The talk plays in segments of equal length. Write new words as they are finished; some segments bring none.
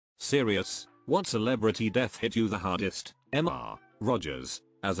serious? What celebrity death hit you the hardest? Mr. Rogers.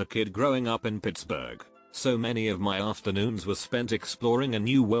 As a kid growing up in Pittsburgh, so many of my afternoons were spent exploring a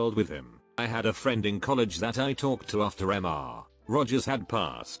new world with him. I had a friend in college that I talked to after Mr. Rogers had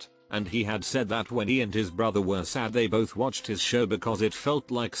passed, and he had said that when he and his brother were sad they both watched his show because it felt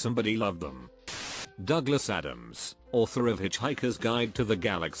like somebody loved them. Douglas Adams, author of Hitchhiker's Guide to the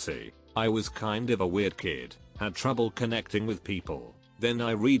Galaxy. I was kind of a weird kid, had trouble connecting with people. Then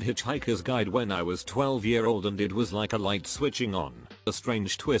I read Hitchhiker's Guide when I was 12-year-old and it was like a light switching on. The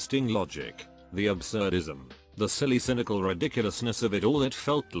strange twisting logic, the absurdism, the silly cynical ridiculousness of it all. It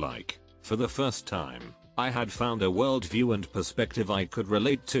felt like, for the first time, I had found a worldview and perspective I could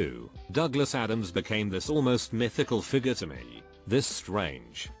relate to. Douglas Adams became this almost mythical figure to me. This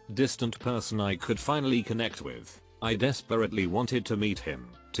strange, distant person I could finally connect with. I desperately wanted to meet him,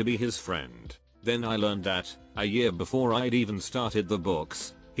 to be his friend. Then I learned that, a year before I'd even started the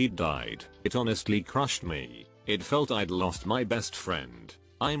books, he'd died. It honestly crushed me. It felt I'd lost my best friend.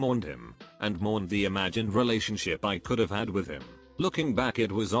 I mourned him, and mourned the imagined relationship I could have had with him. Looking back,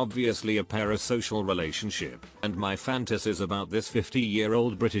 it was obviously a parasocial relationship, and my fantasies about this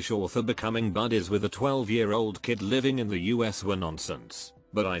 50-year-old British author becoming buddies with a 12-year-old kid living in the US were nonsense,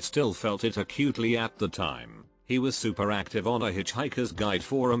 but I still felt it acutely at the time. He was super active on a Hitchhiker's Guide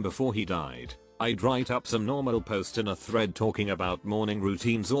forum before he died. I'd write up some normal post in a thread talking about morning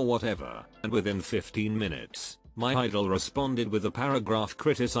routines or whatever, and within 15 minutes, my idol responded with a paragraph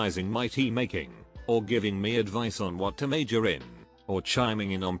criticizing my tea making, or giving me advice on what to major in, or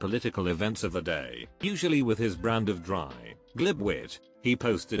chiming in on political events of the day, usually with his brand of dry, glib wit. He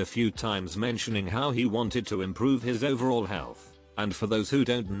posted a few times mentioning how he wanted to improve his overall health, and for those who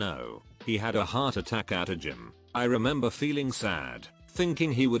don't know, he had a heart attack at a gym. I remember feeling sad,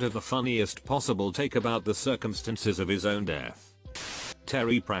 thinking he would have the funniest possible take about the circumstances of his own death.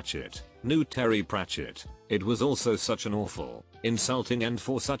 Terry Pratchett. Knew Terry Pratchett. It was also such an awful, insulting, and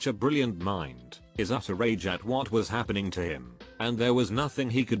for such a brilliant mind, his utter rage at what was happening to him, and there was nothing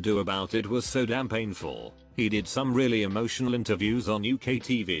he could do about it, was so damn painful. He did some really emotional interviews on UK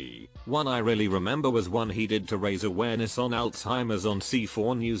TV. One I really remember was one he did to raise awareness on Alzheimer's on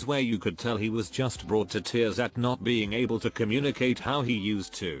C4 News, where you could tell he was just brought to tears at not being able to communicate how he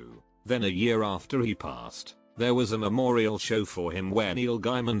used to. Then a year after he passed, there was a memorial show for him where Neil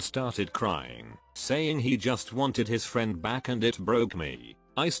Gaiman started crying, saying he just wanted his friend back, and it broke me.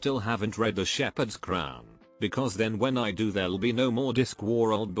 I still haven't read The Shepherd's Crown, because then when I do there'll be no more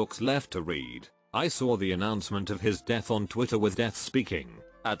Discworld books left to read. I saw the announcement of his death on Twitter with Death speaking,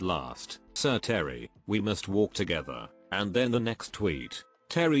 "At last, Sir Terry, we must walk together," and then the next tweet,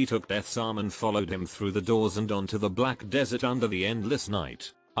 Terry took Death's arm and followed him through the doors and onto the black desert under the endless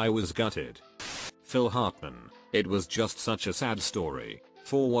night. I was gutted. Phil Hartman. It was just such a sad story.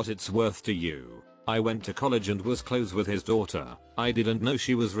 For what it's worth to you, I went to college and was close with his daughter. I didn't know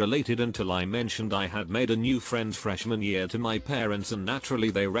she was related until I mentioned I had made a new friend freshman year to my parents, and naturally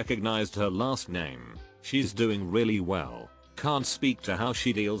they recognized her last name. She's doing really well. Can't speak to how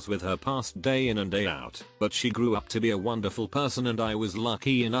she deals with her past day in and day out, but she grew up to be a wonderful person, and I was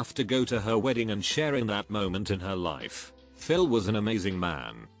lucky enough to go to her wedding and share in that moment in her life. Phil was an amazing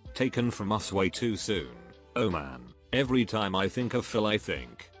man, taken from us way too soon. Oh man, every time I think of Phil I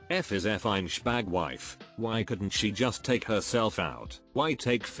think, F is Feinschbag wife, why couldn't she just take herself out? Why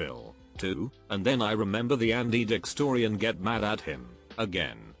take Phil, too? And then I remember the Andy Dick story and get mad at him.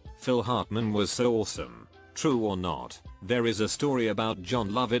 Again, Phil Hartman was so awesome. True or not, there is a story about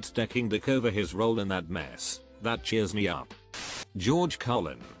John Lovitz decking Dick over his role in that mess. That cheers me up. George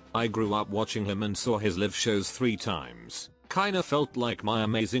Carlin. I grew up watching him and saw his live shows 3 times. Kinda felt like my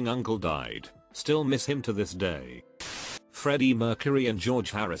amazing uncle died. Still miss him to this day. Freddie Mercury and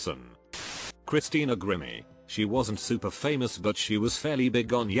George Harrison. Christina Grimmie. She wasn't super famous, but she was fairly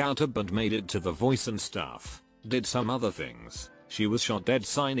big on YouTube and made it to The Voice and stuff. Did some other things. She was shot dead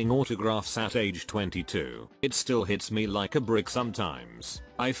signing autographs at age 22. It still hits me like a brick sometimes.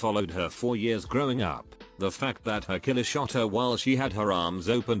 I followed her for years growing up. The fact that her killer shot her while she had her arms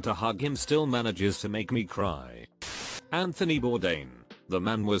open to hug him still manages to make me cry. Anthony Bourdain. The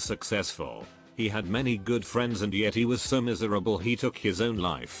man was successful. He had many good friends, and yet he was so miserable he took his own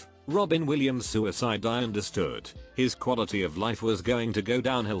life. Robin Williams' suicide, I understood. His quality of life was going to go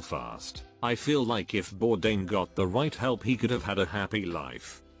downhill fast. I feel like if Bourdain got the right help he could have had a happy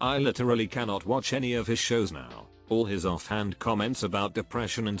life. I literally cannot watch any of his shows now. All his offhand comments about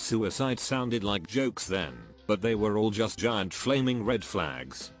depression and suicide sounded like jokes then, but they were all just giant flaming red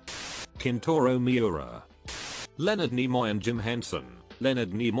flags. Kintaro Miura. Leonard Nimoy and Jim Henson.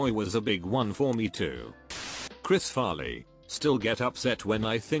 Leonard Nimoy was a big one for me too. Chris Farley. Still get upset when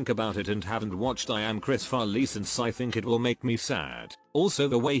I think about it and haven't watched I Am Chris Farley since I think it will make me sad. Also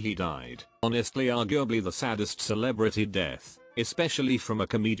the way he died. Honestly arguably the saddest celebrity death, especially from a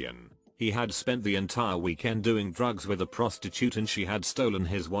comedian. He had spent the entire weekend doing drugs with a prostitute and she had stolen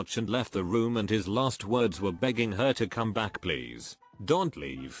his watch and left the room and his last words were begging her to come back please. Don't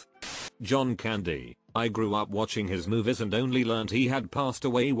leave. John Candy. I grew up watching his movies and only learned he had passed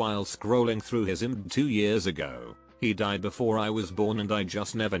away while scrolling through his IMDb 2 years ago. He died before I was born and I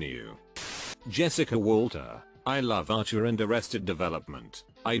just never knew. Jessica Walter. I love Archer and Arrested Development.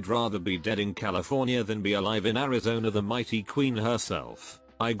 I'd rather be dead in California than be alive in Arizona, the mighty queen herself.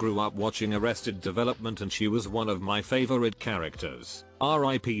 I grew up watching Arrested Development and she was one of my favorite characters.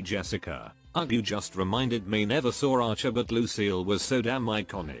 R.I.P. Jessica. Ugh, you just reminded me never saw Archer but Lucille was so damn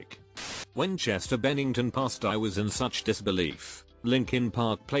iconic. When Chester Bennington passed I was in such disbelief. Linkin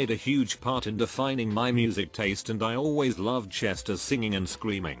Park played a huge part in defining my music taste and I always loved Chester's singing and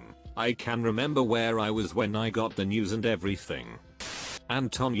screaming. I can remember where I was when I got the news and everything.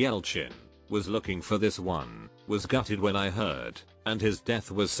 Anton Yelchin. Was looking for this one. Was gutted when I heard. And his death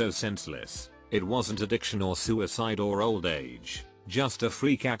was so senseless. It wasn't addiction or suicide or old age. Just a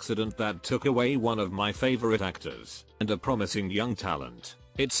freak accident that took away one of my favorite actors. And a promising young talent.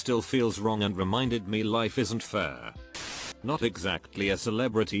 It still feels wrong and reminded me life isn't fair. Not exactly a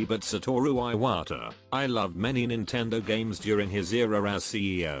celebrity but Satoru Iwata. I loved many Nintendo games during his era as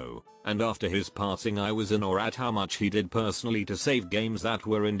CEO, and after his passing I was in awe at how much he did personally to save games that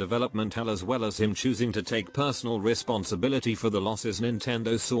were in development hell, as well as him choosing to take personal responsibility for the losses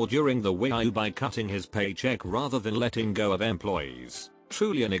Nintendo saw during the Wii U by cutting his paycheck rather than letting go of employees.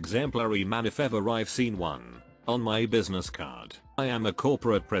 Truly an exemplary man if ever I've seen one. On my business card, I am a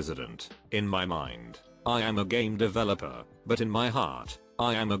corporate president. In my mind, I am a game developer, but in my heart,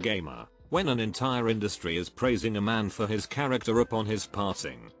 I am a gamer. When an entire industry is praising a man for his character upon his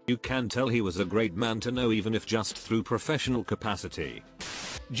passing, you can tell he was a great man to know, even if just through professional capacity.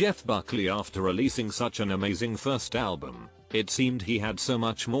 Jeff Buckley. After releasing such an amazing first album, it seemed he had so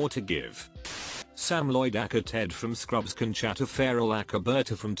much more to give. Sam Lloyd Acker. Ted from Scrubs. Conchata Ferrell. Acker.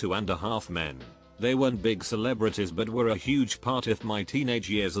 Berta from 2.5 Men. They weren't big celebrities but were a huge part of my teenage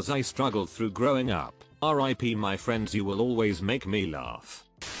years as I struggled through growing up. R.I.P. my friends, you will always make me laugh.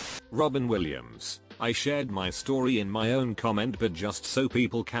 Robin Williams. I shared my story in my own comment but just so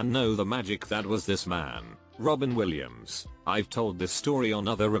people can know the magic that was this man. Robin Williams. I've told this story on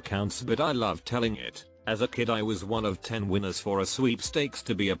other accounts but I love telling it. As a kid I was one of 10 winners for a sweepstakes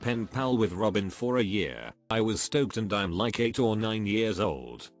to be a pen pal with Robin for a year. I was stoked and I'm like 8 or 9 years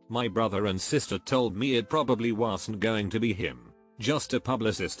old. My brother and sister told me it probably wasn't going to be him. Just a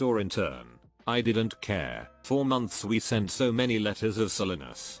publicist or intern. I didn't care. For months we sent so many letters of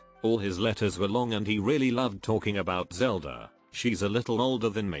solace. All his letters were long and he really loved talking about Zelda. She's a little older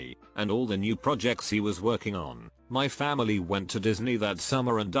than me, and all the new projects he was working on. My family went to Disney that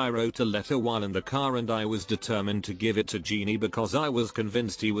summer and I wrote a letter while in the car and I was determined to give it to Genie because I was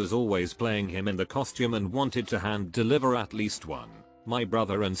convinced he was always playing him in the costume and wanted to hand deliver at least one. My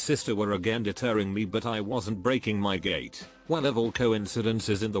brother and sister were again deterring me but I wasn't breaking my gait. Well, of all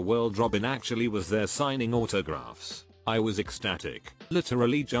coincidences in the world, Robin actually was there signing autographs. I was ecstatic,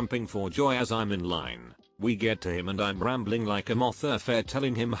 literally jumping for joy as I'm in line. We get to him and I'm rambling like a moth affair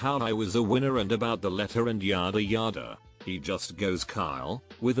telling him how I was a winner and about the letter and yada yada. He just goes Kyle,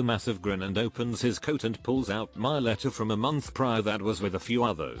 with a massive grin, and opens his coat and pulls out my letter from a month prior that was with a few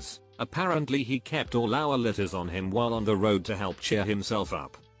others. Apparently he kept all our letters on him while on the road to help cheer himself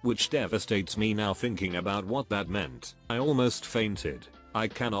up, which devastates me now thinking about what that meant. I almost fainted. I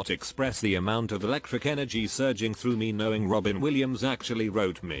cannot express the amount of electric energy surging through me knowing Robin Williams actually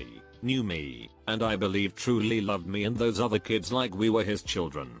wrote me, knew me, and I believe truly loved me and those other kids like we were his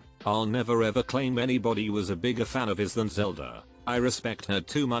children. I'll never ever claim anybody was a bigger fan of his than Zelda. I respect her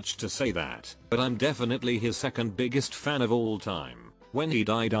too much to say that, but I'm definitely his second biggest fan of all time. When he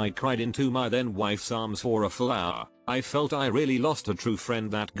died I cried into my then wife's arms for a full hour. I felt I really lost a true friend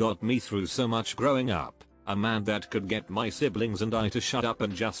that got me through so much growing up. A man that could get my siblings and I to shut up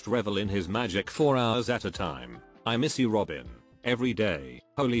and just revel in his magic for hours at a time. I miss you, Robin. Every day.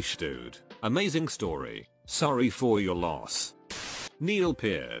 Holy sh dude. Amazing story. Sorry for your loss. Neil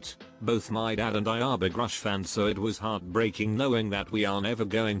Peart. Both my dad and I are big Rush fans, so it was heartbreaking knowing that we are never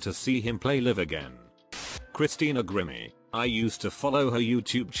going to see him play live again. Christina Grimmie. I used to follow her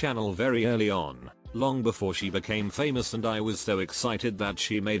YouTube channel very early on, long before she became famous, and I was so excited that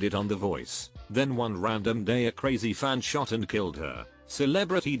she made it on The Voice. Then one random day a crazy fan shot and killed her.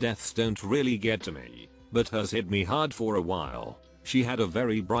 Celebrity deaths don't really get to me, but hers hit me hard for a while. She had a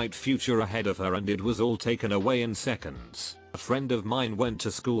very bright future ahead of her and it was all taken away in seconds. A friend of mine went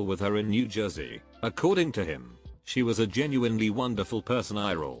to school with her in New Jersey. According to him, she was a genuinely wonderful person.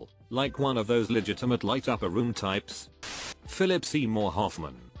 I roll. Like one of those legitimate light up a room types. Philip Seymour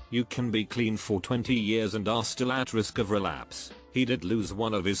Hoffman. You can be clean for 20 years and are still at risk of relapse. He did lose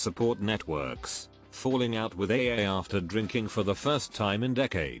one of his support networks, falling out with AA after drinking for the first time in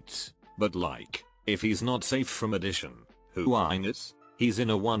decades. But like, if he's not safe from addiction, who is? He's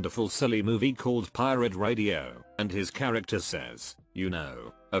in a wonderful silly movie called Pirate Radio, and his character says, you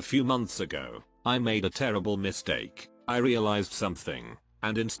know, a few months ago, I made a terrible mistake. I realized something,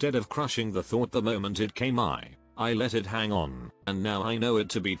 and instead of crushing the thought the moment it came I let it hang on, and now I know it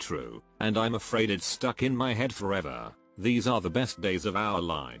to be true, and I'm afraid it's stuck in my head forever. These are the best days of our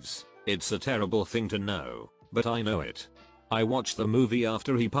lives. It's a terrible thing to know, but I know it. I watched the movie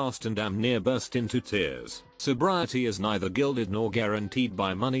after he passed and damn near burst into tears. Sobriety is neither gilded nor guaranteed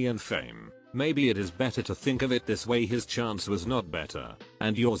by money and fame. Maybe it is better to think of it this way: his chance was not better,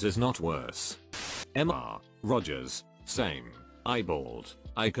 and yours is not worse. M.R. Rogers. Same. I bawled.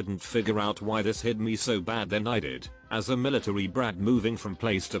 I couldn't figure out why this hit me so bad than I did. As a military brat moving from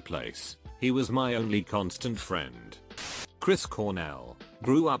place to place, he was my only constant friend. Chris Cornell.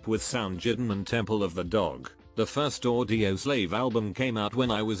 Grew up with Soundgarden and Temple of the Dog. The first Audio Slave album came out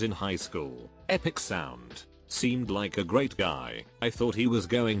when I was in high school. Epic sound. Seemed like a great guy. I thought he was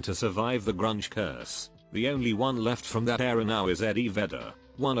going to survive the grunge curse. The only one left from that era now is Eddie Vedder.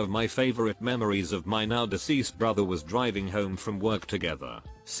 One of my favorite memories of my now deceased brother was driving home from work together,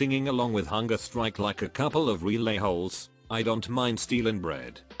 singing along with Hunger Strike like a couple of relay holes. I don't mind stealing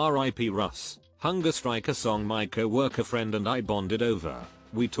bread. R.I.P. Russ. Hunger Strike, a song my co-worker friend and I bonded over.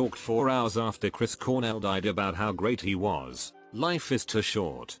 We talked 4 hours after Chris Cornell died about how great he was. Life is too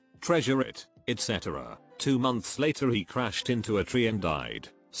short. Treasure it, etc. 2 months later he crashed into a tree and died.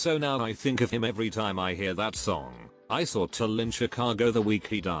 So now I think of him every time I hear that song. I saw Till in Chicago the week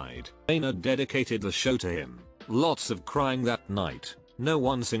he died. Maynard dedicated the show to him. Lots of crying that night. No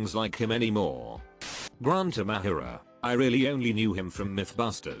one sings like him anymore. Grant Imahara. I really only knew him from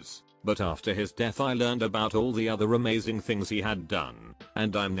Mythbusters, but after his death I learned about all the other amazing things he had done,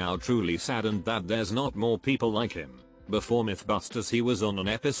 and I'm now truly saddened that there's not more people like him. Before Mythbusters he was on an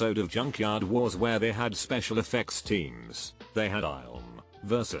episode of Junkyard Wars where they had special effects teams. They had Ilm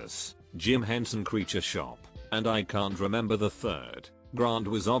versus Jim Henson Creature Shop, and I can't remember the third. Grant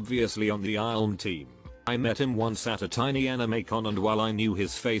was obviously on the Ilm team. I met him once at a tiny anime con, and while I knew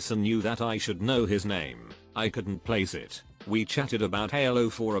his face and knew that I should know his name, I couldn't place it. We chatted about Halo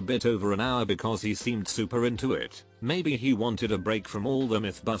for a bit over an hour because he seemed super into it. Maybe he wanted a break from all the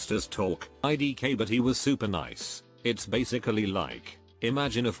Mythbusters talk, IDK, but he was super nice. It's basically like,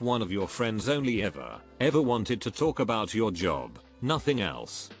 imagine if one of your friends only ever wanted to talk about your job, nothing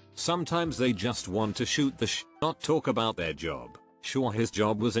else. Sometimes they just want to shoot the not talk about their job. Sure, his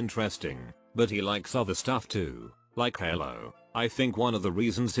job was interesting, but he likes other stuff too, like Halo. I think one of the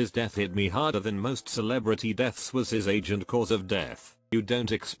reasons his death hit me harder than most celebrity deaths was his age and cause of death. You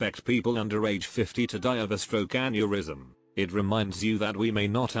don't expect people under age 50 to die of a stroke aneurysm. It reminds you that we may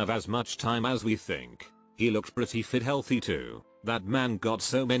not have as much time as we think. He looked pretty fit, healthy too. That man got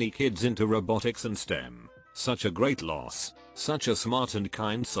so many kids into robotics and STEM. Such a great loss. Such a smart and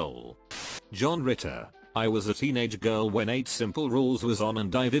kind soul. John Ritter. I was a teenage girl when 8 Simple Rules was on,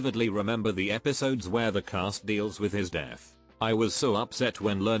 and I vividly remember the episodes where the cast deals with his death. I was so upset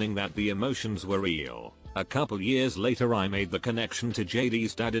when learning that the emotions were real. A couple years later I made the connection to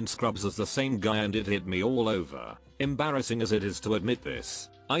JD's dad in Scrubs as the same guy, and it hit me all over. Embarrassing as it is to admit this,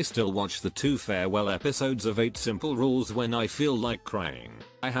 I still watch the 2 farewell episodes of 8 Simple Rules when I feel like crying.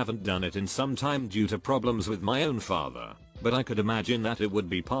 I haven't done it in some time due to problems with my own father, but I could imagine that it would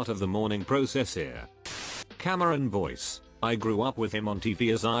be part of the mourning process here. Cameron Boyce. I grew up with him on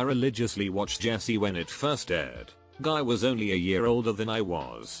TV as I religiously watched Jessie when it first aired. Guy was only a year older than I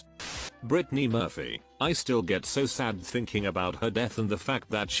was. Brittany Murphy. I still get so sad thinking about her death and the fact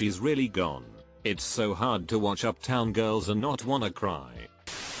that she's really gone. It's so hard to watch Uptown Girls and not wanna cry.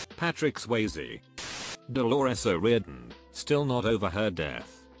 Patrick Swayze. Dolores O'Riordan. Still not over her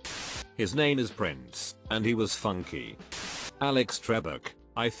death. His name is Prince, and he was funky. Alex Trebek.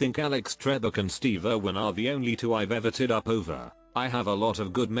 I think Alex Trebek and Steve Irwin are the only 2 I've ever teared up over. I have a lot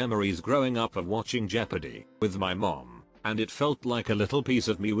of good memories growing up of watching Jeopardy with my mom, and it felt like a little piece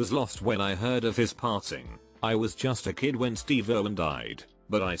of me was lost when I heard of his passing. I was just a kid when Steve Irwin died,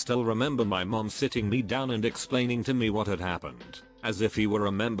 but I still remember my mom sitting me down and explaining to me what had happened, as if he were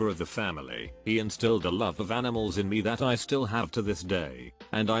a member of the family. He instilled a love of animals in me that I still have to this day,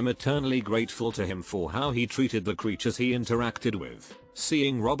 and I'm eternally grateful to him for how he treated the creatures he interacted with.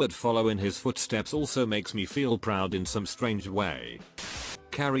 Seeing Robert follow in his footsteps also makes me feel proud in some strange way.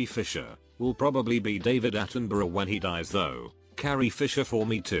 Carrie Fisher will probably be David Attenborough when he dies though. Carrie Fisher for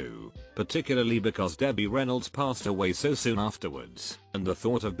me too, particularly because Debbie Reynolds passed away so soon afterwards, and the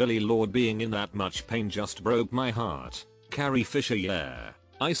thought of Billy Lord being in that much pain just broke my heart. Carrie Fisher, yeah.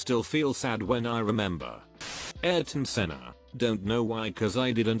 I still feel sad when I remember. Ayrton Senna, don't know why cause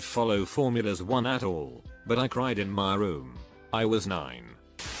I didn't follow Formulas 1 at all, but I cried in my room. I was 9.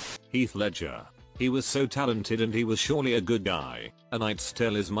 Heath Ledger. He was so talented and he was surely a good guy. A Knight's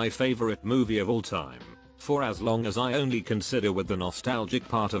Tale is my favorite movie of all time. For as long as I only consider with the nostalgic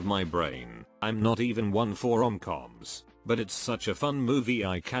part of my brain, I'm not even one for rom-coms. But it's such a fun movie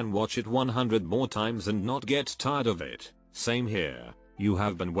I can watch it 100 more times and not get tired of it. Same here. You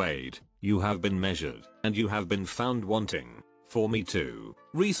have been weighed, you have been measured, and you have been found wanting. For me too.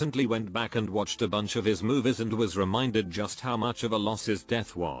 Recently went back and watched a bunch of his movies and was reminded just how much of a loss his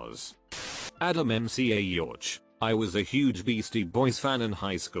death was. Adam MCA Yorch. I was a huge Beastie Boys fan in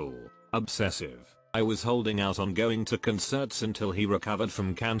high school. Obsessive. I was holding out on going to concerts until he recovered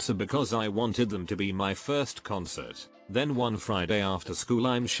from cancer because I wanted them to be my first concert. Then one Friday after school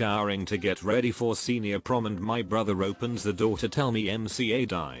I'm showering to get ready for senior prom and my brother opens the door to tell me MCA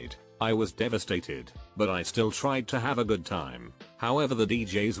died. I was devastated, but I still tried to have a good time. However, the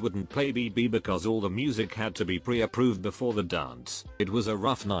DJs wouldn't play BB because all the music had to be pre-approved before the dance. It was a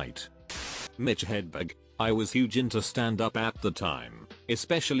rough night. Mitch Hedberg. I was huge into stand-up at the time,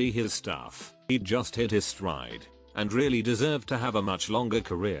 especially his stuff. He'd just hit his stride, and really deserved to have a much longer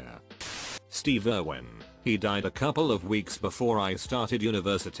career. Steve Irwin. He died a couple of weeks before I started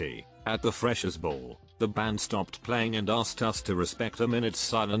university. At the Freshers' Ball, the band stopped playing and asked us to respect a minute's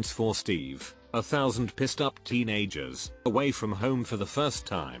silence for Steve. 1,000 pissed up teenagers, away from home for the first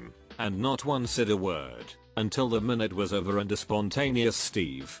time, and not one said a word, until the minute was over and a spontaneous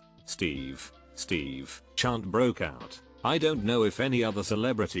Steve, Steve, Steve chant broke out. I don't know if any other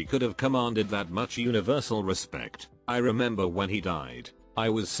celebrity could have commanded that much universal respect. I remember when he died, I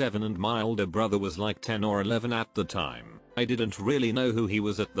was 7 and my older brother was like 10 or 11 at the time. I didn't really know who he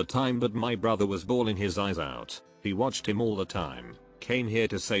was at the time, but my brother was bawling his eyes out. He watched him all the time. Came here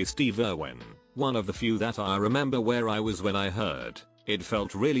to say Steve Irwin. One of the few that I remember where I was when I heard. It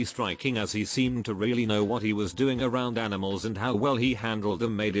felt really striking as he seemed to really know what he was doing around animals, and how well he handled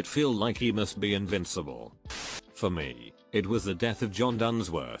them made it feel like he must be invincible. For me, it was the death of John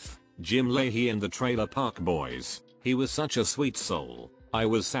Dunsworth, Jim Leahy and the Trailer Park Boys. He was such a sweet soul. I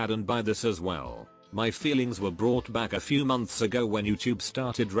was saddened by this as well. My feelings were brought back a few months ago when YouTube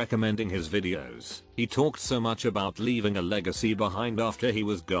started recommending his videos. He talked so much about leaving a legacy behind after he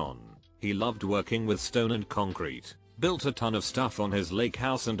was gone. He loved working with stone and concrete. Built a ton of stuff on his lake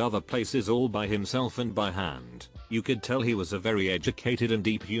house and other places all by himself and by hand. You could tell he was a very educated and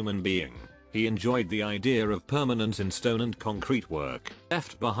deep human being. He enjoyed the idea of permanence in stone and concrete work,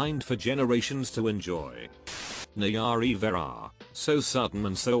 left behind for generations to enjoy. Nayari Vera. So sudden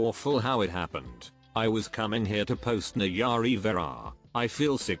and so awful how it happened. I was coming here to post Nayari Vera. I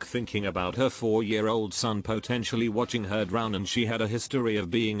feel sick thinking about her 4-year-old son potentially watching her drown, and she had a history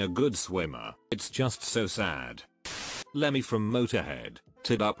of being a good swimmer. It's just so sad. Lemmy from Motorhead.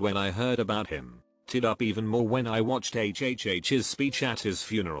 Teared up when I heard about him. Teared up even more when I watched HHH's speech at his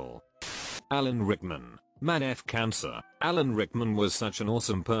funeral. Alan Rickman. Man F cancer. Alan Rickman was such an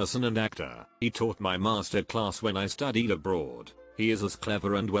awesome person and actor. He taught my master class when I studied abroad. He is as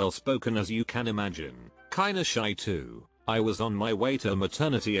clever and well spoken as you can imagine. Kinda shy too. I was on my way to a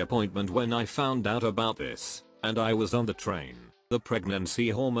maternity appointment when I found out about this, and I was on the train. The pregnancy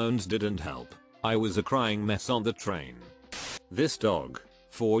hormones didn't help. I was a crying mess on the train. This dog.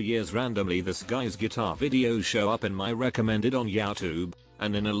 4 years randomly this guy's guitar videos show up in my recommended on YouTube,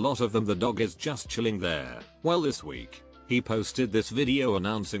 and in a lot of them the dog is just chilling there. Well, this week, he posted this video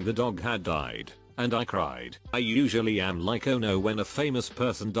announcing the dog had died, and I cried. I usually am like, oh no, when a famous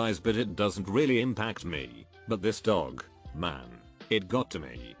person dies, but it doesn't really impact me. But this dog, man, it got to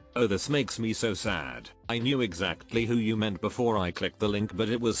me. Oh, this makes me so sad. I knew exactly who you meant before I clicked the link, but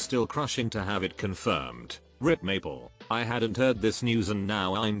it was still crushing to have it confirmed. Rip Maple. I hadn't heard this news and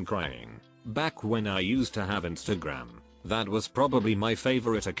now I'm crying. Back when I used to have Instagram, that was probably my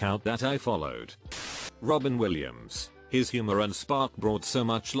favorite account that I followed. Robin Williams. His humor and spark brought so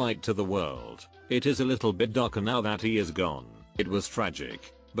much light to the world. It is a little bit darker now that he is gone. It was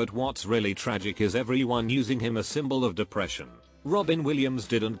tragic. But what's really tragic is everyone using him as a symbol of depression. Robin Williams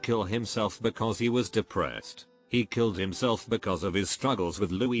didn't kill himself because he was depressed. He killed himself because of his struggles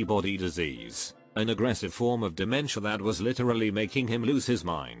with Lewy body disease, an aggressive form of dementia that was literally making him lose his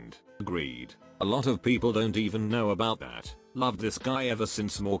mind. Agreed. A lot of people don't even know about that. Loved this guy ever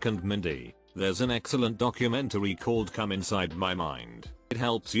since Mork and Mindy. There's an excellent documentary called Come Inside My Mind. It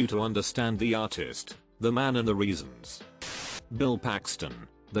helps you to understand the artist, the man and the reasons. Bill Paxton.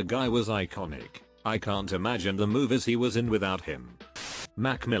 The guy was iconic. I can't imagine the movies he was in without him.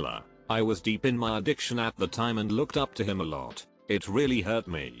 Mac Miller. I was deep in my addiction at the time and looked up to him a lot. It really hurt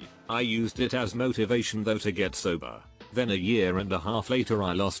me. I used it as motivation though to get sober. Then a year and a half later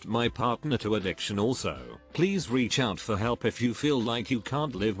I lost my partner to addiction also. Please reach out for help if you feel like you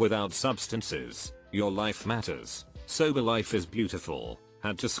can't live without substances. Your life matters. Sober life is beautiful.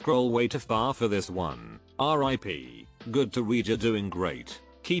 Had to scroll way too far for this one. RIP. Good to read, you're doing great.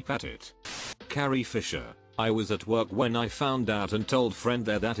 Keep at it. Carrie Fisher. I was at work when I found out and told friend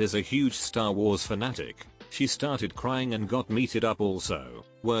there that is a huge Star Wars fanatic. She started crying and got meted up also.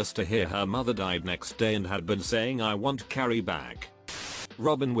 Worse to hear her mother died next day and had been saying I want Carrie back.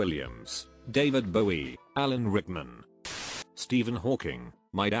 Robin Williams, David Bowie, Alan Rickman, Stephen Hawking.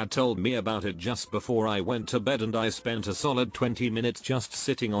 My dad told me about it just before I went to bed and I spent a solid 20 minutes just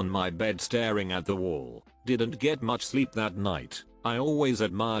sitting on my bed staring at the wall. Didn't get much sleep that night. I always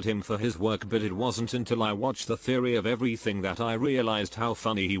admired him for his work, but it wasn't until I watched The Theory of Everything that I realized how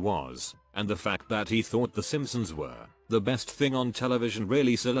funny he was, and the fact that he thought The Simpsons were the best thing on television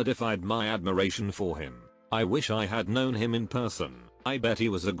really solidified my admiration for him. I wish I had known him in person. I bet he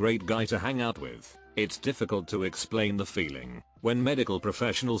was a great guy to hang out with. It's difficult to explain the feeling when medical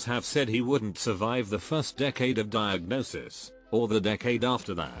professionals have said he wouldn't survive the first decade of diagnosis, or the decade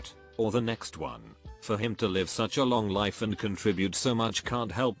after that, or the next one. For him to live such a long life and contribute so much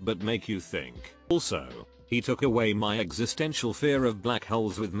can't help but make you think. Also, he took away my existential fear of black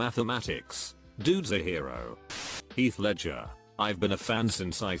holes with mathematics. Dude's a hero. Heath Ledger. I've been a fan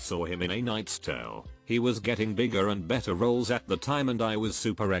since I saw him in A Knight's Tale. He was getting bigger and better roles at the time and I was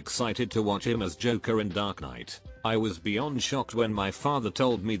super excited to watch him as Joker in Dark Knight. I was beyond shocked when my father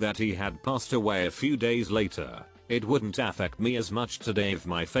told me that he had passed away a few days later. It wouldn't affect me as much today if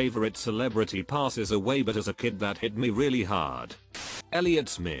my favorite celebrity passes away, but as a kid that hit me really hard. Elliott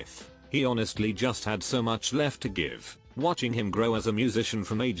Smith. He honestly just had so much left to give. Watching him grow as a musician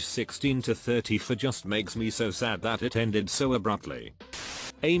from age 16 to 34 just makes me so sad that it ended so abruptly.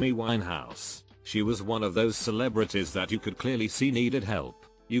 Amy Winehouse. She was one of those celebrities that you could clearly see needed help.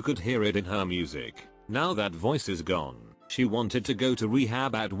 You could hear it in her music. Now that voice is gone. She wanted to go to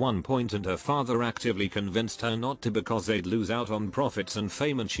rehab at one point and her father actively convinced her not to because they'd lose out on profits and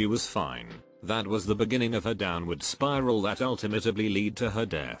fame, and she was fine. That was the beginning of her downward spiral that ultimately led to her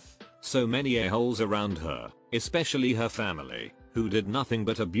death. So many a-holes around her, especially her family, who did nothing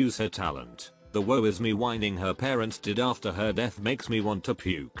but abuse her talent. The woe is me whining her parents did after her death makes me want to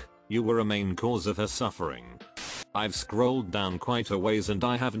puke. You were a main cause of her suffering. I've scrolled down quite a ways and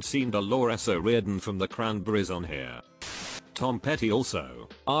I haven't seen Dolores O'Riordan from the Cranberries on here. Tom Petty also,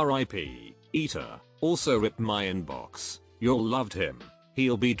 RIP. Eater, also ripped my inbox. You'll loved him.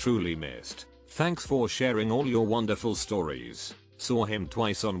 He'll be truly missed. Thanks for sharing all your wonderful stories. Saw him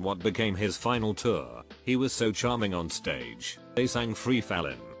twice on what became his final tour. He was so charming on stage. They sang Free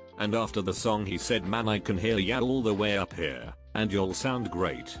Fallin', and after the song he said, "Man, I can hear ya all the way up here, and you'll sound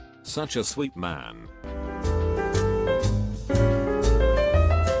great." Such a sweet man.